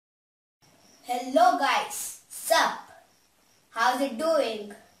Hello guys, sup? How's it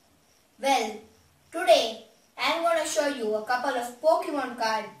doing? Well, today I'm gonna show you a couple of Pokemon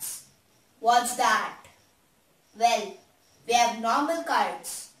cards. What's that? Well, we have normal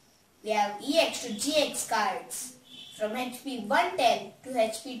cards. We have EX to GX cards from HP 110 to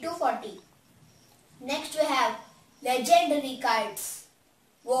HP 240. Next we have legendary cards.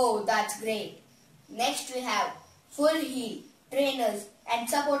 Whoa, that's great. Next we have full heal, trainers and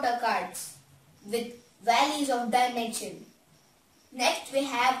supporter cards with valleys of dimension. Next we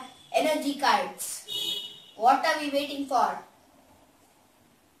have energy cards. What are we waiting for?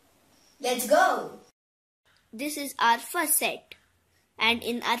 Let's go! This is our first set, and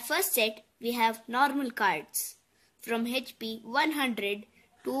in our first set we have normal cards from HP 100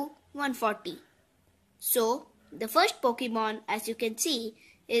 to 140. So the first Pokemon, as you can see,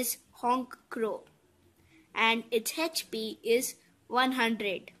 is Honk Crow and its HP is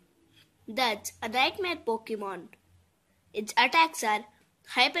 100. That's a nightmare Pokemon. Its attacks are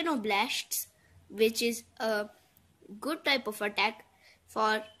Hypnoblasts, which is a good type of attack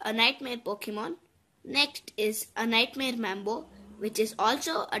for a nightmare Pokemon. Next is a Nightmare Mambo, which is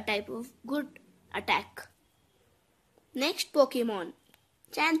also a type of good attack. Next Pokemon,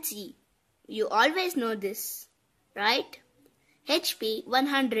 Chansey. You always know this, right? HP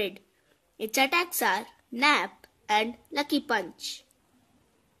 100. Its attacks are Nap and Lucky Punch.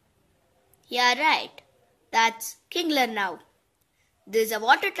 Yeah, right. That's Kingler now. This is a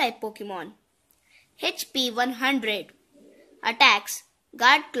water type Pokemon. HP 100. Attacks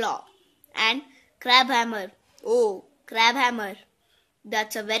Guard Claw and Crabhammer. Oh, Crabhammer.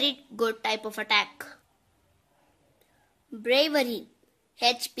 That's a very good type of attack. Bravery.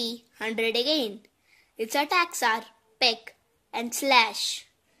 HP 100 again. Its attacks are Peck and Slash.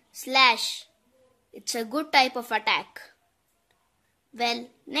 Slash. It's a good type of attack. Well,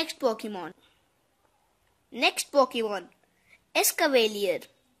 next Pokemon. Escavalier.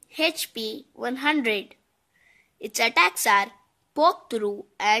 HP 100. Its attacks are Poke Through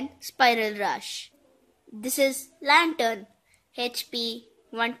and Spiral Rush. This is Lantern. HP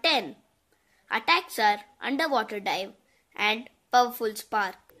 110. Attacks are Underwater Dive and Powerful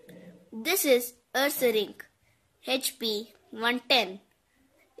Spark. This is Ursaring. HP 110.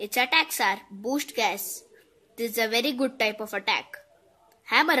 Its attacks are Boost Gas. This is a very good type of attack.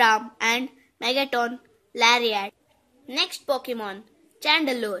 Hammer Arm and Megaton Lariat. Next Pokemon,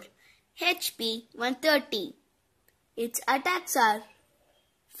 Chandelure. HP 130. Its attacks are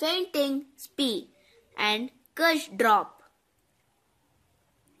Fainting Speed and Curse Drop.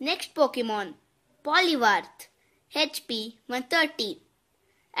 Next Pokemon, Poliwrath. HP 130.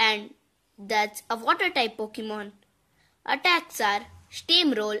 And that's a water type Pokemon. Attacks are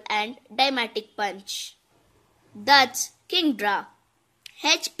Steamroll and Dymatic Punch. That's Kingdra.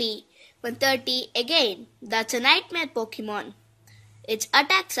 HP 130 again. That's a nightmare Pokemon. Its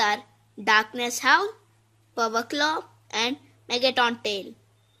attacks are Darkness Howl, Power Claw and Megaton Tail.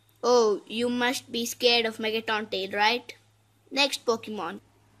 Oh, you must be scared of Megaton Tail, right? Next Pokemon.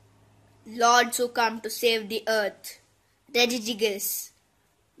 Lords who come to save the earth. Regigigas.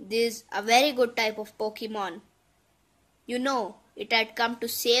 This is a very good type of Pokemon. You know, it had come to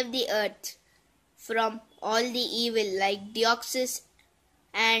save the earth from all the evil like Deoxys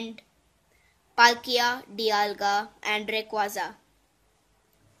and Palkia, Dialga and Rayquaza.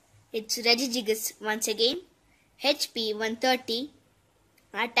 It's Regigigas once again. HP 130.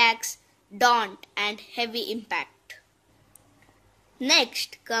 Attacks Daunt and Heavy Impact.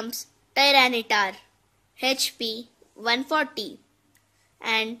 Next comes Tyranitar. HP 140.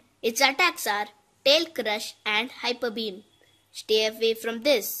 And its attacks are Tail Crush and Hyper Beam. Stay away from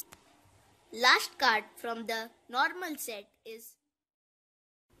this. Last card from the normal set is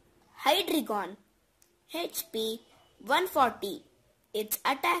Hydreigon. HP 140. Its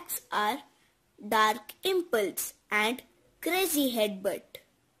attacks are Dark Impulse and Crazy Headbutt.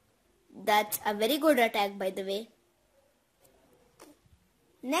 That's a very good attack, by the way.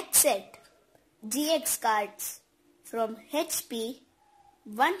 Next set, GX cards from HP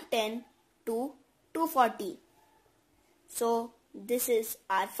 110 to 240. So this is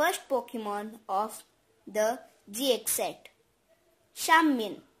our first Pokemon of the GX set.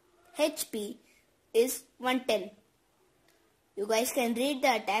 Charmin. HP is 110. You guys can read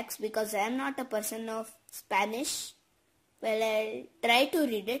the attacks because I am not a person of Spanish. Well, I'll try to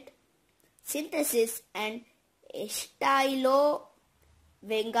read it. Synthesis and Estilo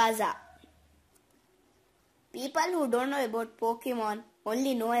Vengaza. People who don't know about Pokemon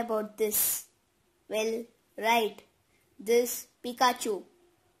only know about this. Well, right. This Pikachu.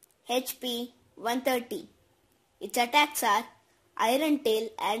 HP 130. Its attacks are Iron Tail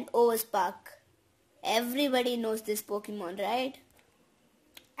and Overspark. Everybody knows this Pokemon, right?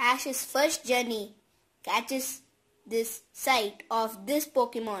 Ash's first journey catches this sight of this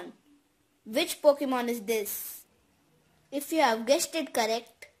Pokemon. Which Pokemon is this? If you have guessed it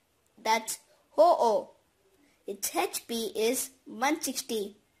correct, that's Ho-Oh. Its HP is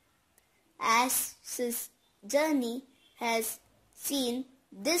 160. Ash's journey has seen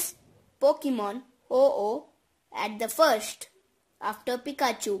this Pokemon Ho-Oh at the first after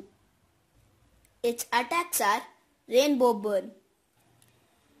Pikachu. Its attacks are Rainbow Burn.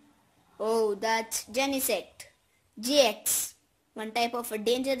 Oh, that's Genesect. GX, one type of a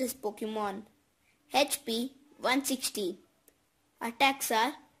dangerous Pokemon. HP 160. Attacks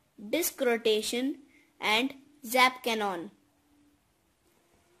are Disc Rotation and Zap Cannon.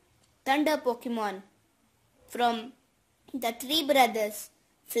 Thunder Pokemon from the three brothers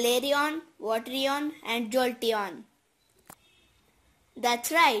Flareon, Waterion and Jolteon.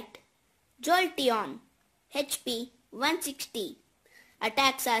 That's right, Jolteon. HP 160.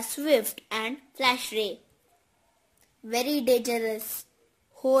 Attacks are Swift and Flash Ray. Very dangerous.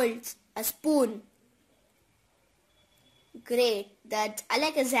 Holds a spoon. Great, that's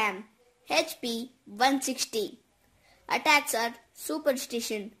Alakazam. HP 160. Attacks are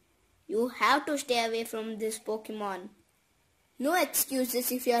Superstition. You have to stay away from this Pokemon. No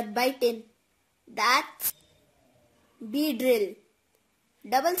excuses if you are bitten. That's Beedrill.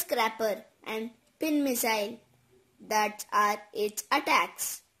 Double Scrapper and Pin Missile. That are its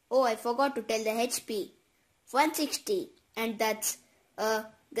attacks. Oh, I forgot to tell the HP. 160, and that's a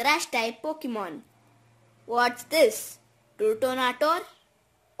grass type Pokemon. What's this? Turtonator?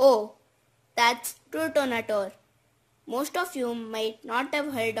 Oh, that's Turtonator. Most of you might not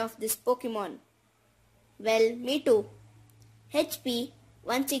have heard of this Pokemon. Well, me too. HP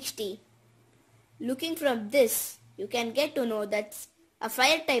 160. Looking from this, you can get to know that's a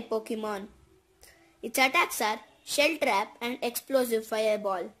fire type Pokemon. Its attacks are Shell Trap and Explosive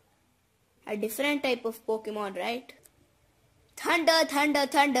Fireball. A different type of Pokemon, right? Thunder, Thunder,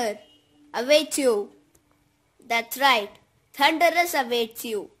 Thunder awaits you. That's right, Thundurus awaits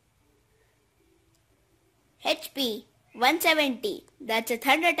you. HP 170. That's a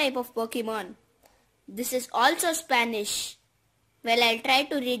Thunder type of Pokemon. This is also Spanish. Well, I'll try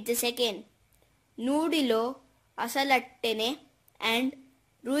to read the second. Nudillo Asalattene and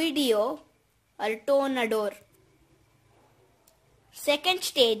Ruidio Altonador. Second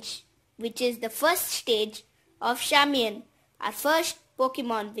stage, which is the first stage of Charmian, our first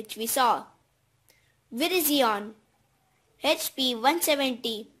Pokemon which we saw. Virizion, HP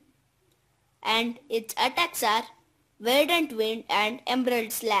 170, and its attacks are Verdant Wind and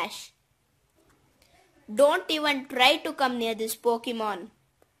Emerald Slash. Don't even try to come near this Pokemon.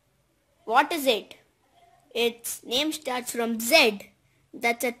 What is it? Its name starts from Z.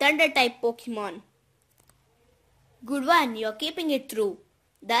 That's a Thunder type Pokemon. Good one, you're keeping it through.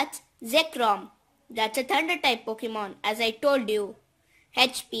 That's Zekrom. That's a Thunder type Pokemon, as I told you.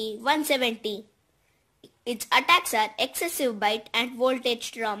 HP 170. Its attacks are Excessive Bite and Voltage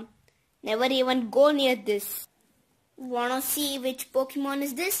Storm. Never even go near this. Wanna see which Pokemon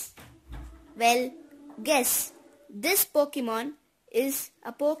is this? Well, guess. This Pokemon is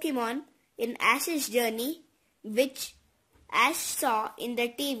a Pokemon in Ash's journey which Ash saw in the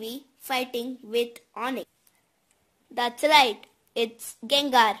TV fighting with Onix. That's right, it's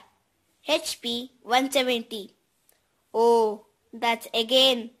Gengar. HP 170. Oh, that's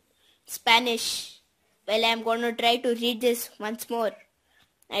again Spanish. Well, I'm gonna try to read this once more.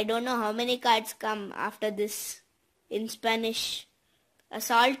 I don't know how many cards come after this in Spanish.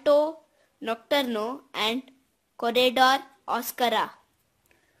 Asalto, Nocturno and Corredor Oscara.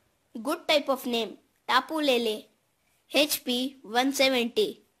 Good type of name. Tapu Lele. HP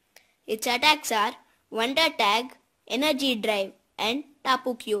 170. Its attacks are Wonder Tag, Energy Drive and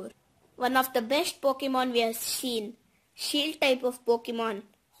Tapu Cure. One of the best Pokemon we have seen. Shield type of Pokemon.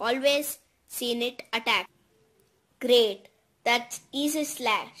 Always seen it attack. Great. That's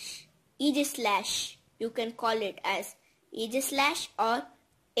Aegislash. Aegislash. You can call it as Aegislash or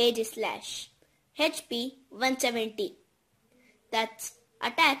Aegislash. HP 170. That's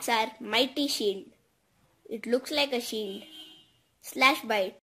attacks are Mighty Shield. It looks like a shield. Slash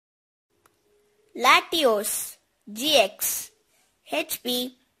Bite. Latios GX.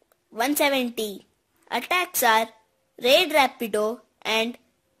 HP 170. Attacks are Raid Rapido and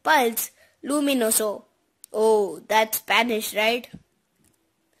Pulse Luminoso. Oh, that's Spanish, right?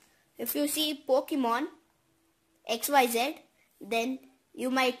 If you see Pokemon XYZ, then you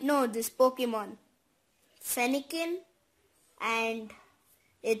might know this Pokemon. Fennekin, and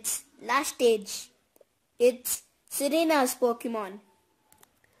its last stage, it's Serena's Pokemon.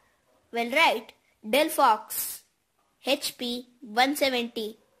 Well, right, Delphox, HP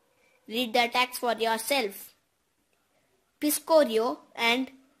 170. Read the attacks for yourself. Piscorio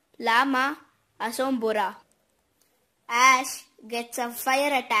and Lama Asombora. Ash gets a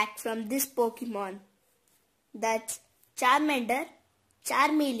fire attack from this Pokemon. That's Charmander,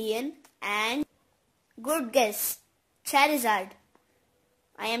 Charmeleon and, good guess, Charizard.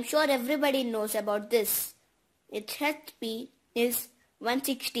 I am sure everybody knows about this. Its HP is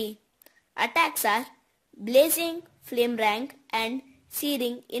 160. Attacks are Blazing Flamerang and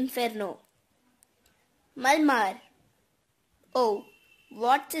Searing Inferno. Malmar. Oh,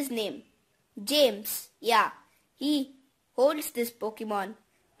 what's his name? James. Yeah, he holds this Pokemon.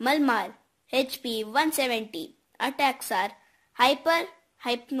 Malmar. HP 170. Attacks are Hyper,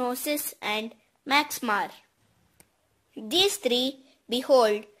 Hypnosis and Maxmar. These three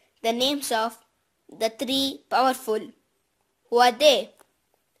behold the names of the three powerful. Who are they?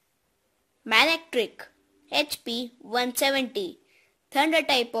 Manectric, HP 170. Thunder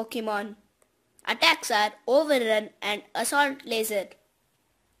type Pokemon. Attacks are Overrun and Assault Laser.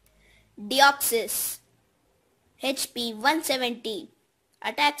 Deoxys, HP 170.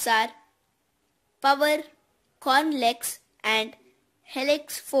 Attacks are Power, Cornlex and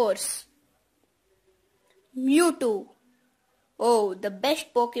Helix Force. Mewtwo. Oh, the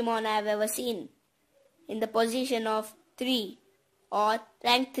best Pokemon I have ever seen. In the position of 3 or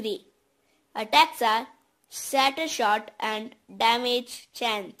rank 3. Attacks are Shatter Shot and Damage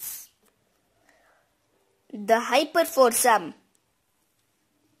Chance. The Hyper Foursome.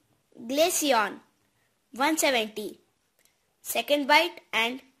 Glaceon 170. Second Bite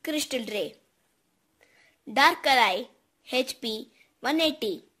and Crystal Ray. Darkrai, HP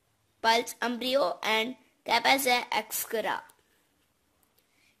 180. Pulse Umbreon and Capazza Excura.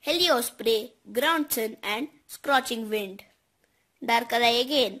 Heliospray, Groundson and Scorching Wind. Darkrai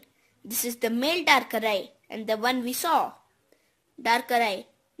again. This is the male Darkrai and the one we saw. Darkrai,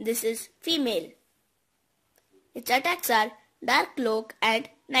 this is female. Its attacks are Dark Cloak and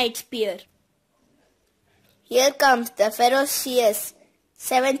Night Spear. Here comes the ferocious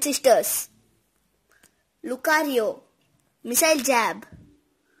Seven Sisters. Lucario, Missile Jab,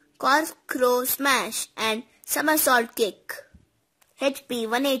 Corkscrew Smash and Somersault Kick. HP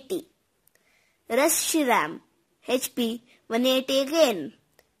 180. Reshiram, HP 180 again.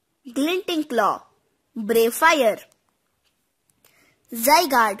 Glinting Claw, Brave Fire.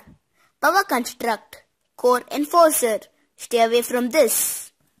 Zygarde, Power Construct, Core Enforcer. Stay away from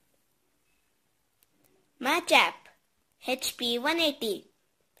this. Machop, HP 180.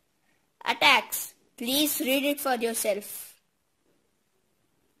 Attacks, please read it for yourself.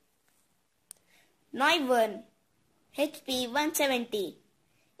 Noivern, HP 170.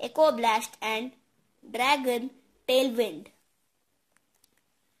 Echo Blast and Dragon Tailwind.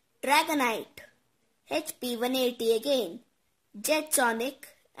 Dragonite, HP 180 again. Jet Sonic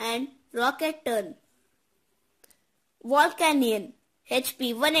and Rocket Turn. Volcanion,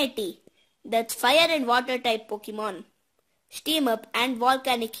 HP 180. That's fire and water type Pokemon. Steam Up and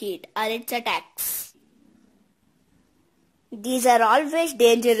Volcanic Heat are its attacks. These are always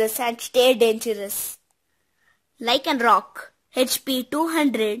dangerous and stay dangerous. Lycanroc, HP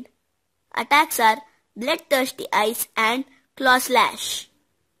 200. Attacks are Bloodthirsty Ice and Claw Slash.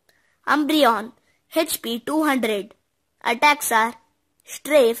 Umbreon, HP 200. Attacks are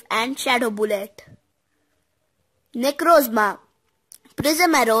Strafe and Shadow Bullet. Necrozma,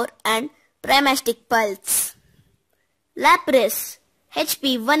 Prism Arrow and Primastic Pulse. Lapras,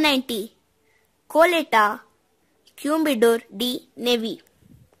 HP 190. Coletta, Cumbidor D Navy.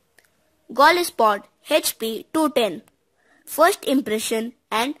 Golispot, HP 210. First Impression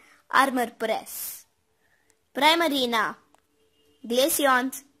and Armor Press. Primarina,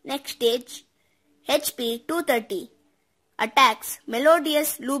 Glaceon's Next Stage, HP 230. Attacks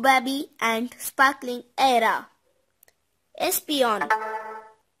Melodious Lubabi and Sparkling Aera. Espeon.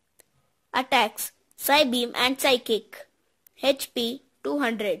 Attacks Psybeam and Psychic. HP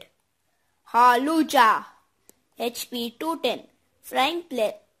 200. Hawlucha. HP 210. Flying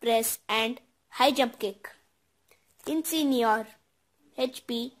Press and High Jump Kick. Incineroar.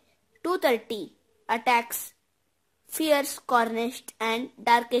 HP 230. Attacks Fierce Cornest and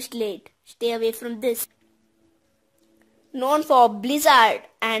Darkest Late. Stay away from this. Known for Blizzard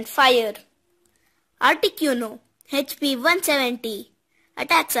and Fire. Articuno, HP 170.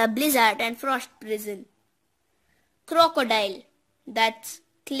 Attacks are Blizzard and Frost Prison. Crocodile, that's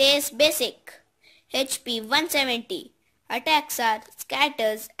Clay's Basic. HP 170. Attacks are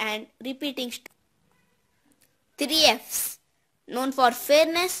Scatters and Repeating. 3Fs, known for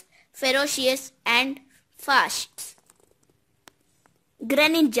Fairness, Ferocious and Fast.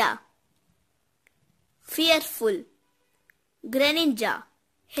 Greninja, Fearful. Greninja,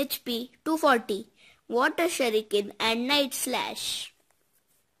 HP 240, Water Shuriken and Night Slash.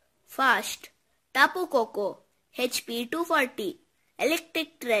 Fast. Tapu Koko, HP 240,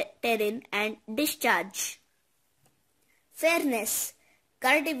 Electric Terrain and Discharge. Fairness.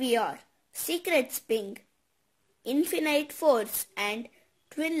 Gardevoir, Secret Spin, Infinite Force and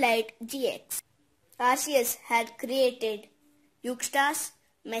Twilight GX. Arceus had created Yugstas,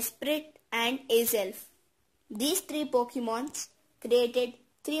 Mesprit and Azelf. These three Pokemons created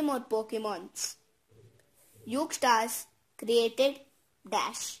three more Pokemons. Yugstas created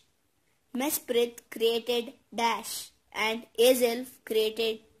Dash, Mesprit created Dash and Azelf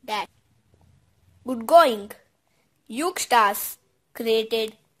created Dash. Good going. Yugstas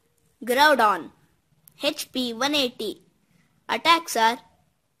created Groudon, HP 180. Attacks are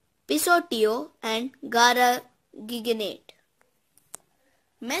Pisotio and Gara Giganate.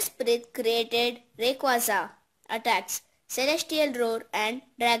 Mesprit created Rayquaza. Attacks Celestial Roar and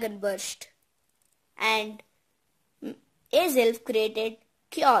Dragon Burst. And Azelf created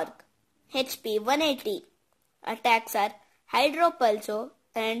Kyork, HP 180. Attacks are Hydro Pulso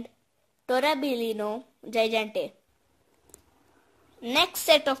and Torabilino Gigante. Next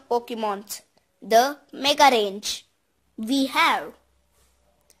set of Pokemons, the Mega Range. We have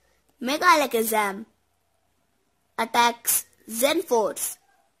Mega Alakazam. Attacks Zen Force.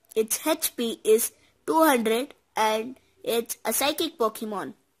 Its HP is 200 and it's a psychic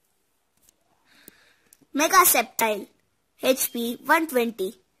Pokemon. Mega Sceptile, HP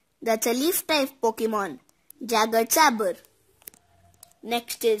 120. That's a leaf type Pokemon. Jagged Saber.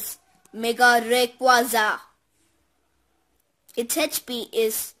 Next is Mega Rayquaza. Its HP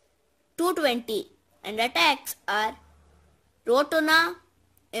is 220 and attacks are Rotona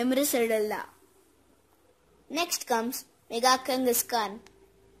Emrisadilla. Next comes Mega Kangaskhan,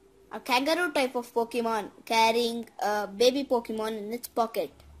 a kangaroo type of Pokemon carrying a baby Pokemon in its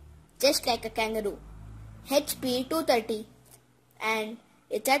pocket, just like a kangaroo. HP 230 and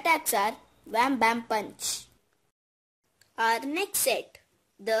its attacks are Wham Bam Punch. Our next set,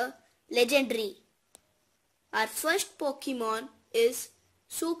 the Legendary. Our first Pokemon is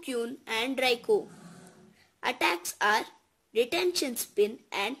Suicune and Raikou. Attacks are Detention Spin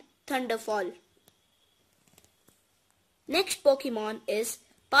and Thunderfall. Next Pokemon is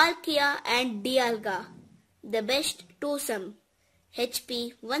Palkia and Dialga, the best twosome,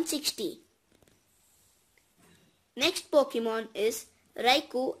 HP 160. Next Pokemon is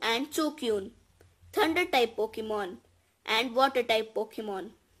Raikou and Suicune, Thunder type Pokemon and Water type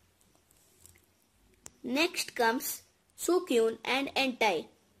Pokemon. Next comes Suicune and Entei.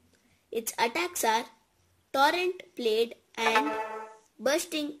 Its attacks are Torrent Blade and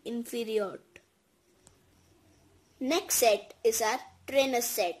Bursting Inferior. Next set is our Trainer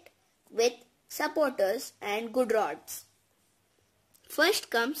set with supporters and good rods.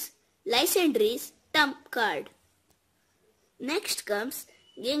 First comes Lysandre's Trump card. Next comes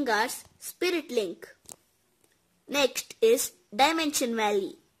Gengar's Spirit Link. Next is Dimension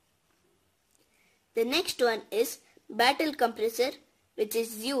Valley. The next one is Battle Compressor, which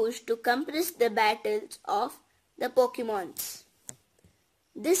is used to compress the battles of the Pokemons.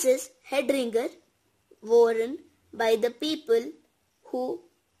 This is Headringer, worn by the people who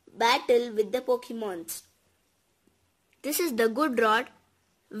battle with the Pokemons. This is the Good Rod,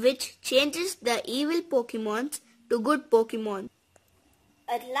 which changes the evil Pokemons to good Pokemon.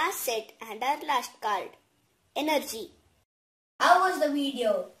 Our last set and our last card, Energy. How was the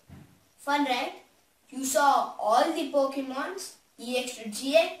video? Fun, right? You saw all the Pokemons, EX to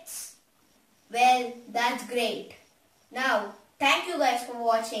GX? Well, that's great. Now, thank you guys for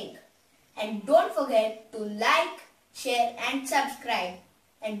watching. And don't forget to like, share and subscribe.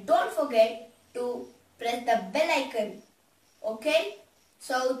 And don't forget to press the bell icon. Okay?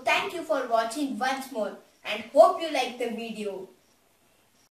 So, thank you for watching once more and hope you liked the video.